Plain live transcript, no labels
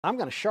I'm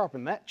going to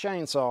sharpen that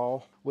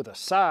chainsaw with a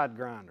side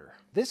grinder.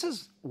 This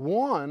is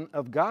one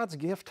of God's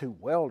gift to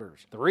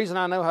welders. The reason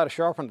I know how to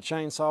sharpen a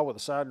chainsaw with a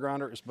side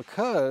grinder is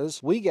because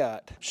we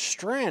got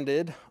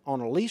stranded on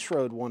a lease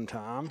road one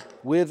time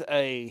with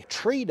a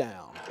tree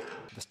down.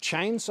 The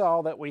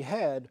chainsaw that we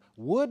had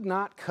would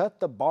not cut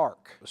the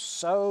bark. It was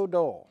so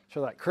dull.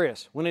 So like,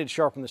 Chris, we need to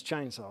sharpen this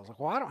chainsaw. I was like,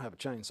 well, I don't have a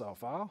chainsaw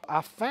file. I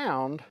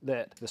found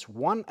that this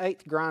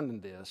 1/8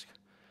 grinding disc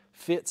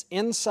fits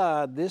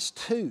inside this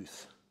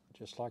tooth,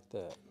 just like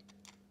that.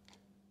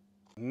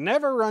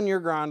 Never run your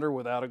grinder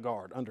without a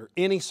guard under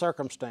any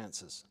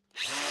circumstances.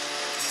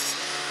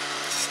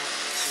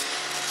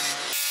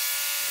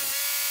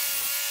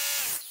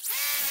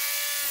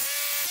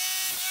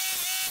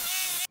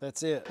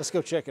 That's it. Let's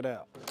go check it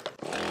out.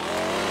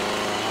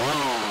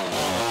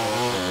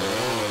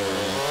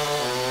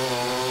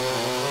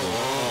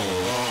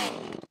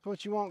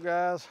 What you want,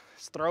 guys?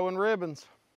 It's throwing ribbons.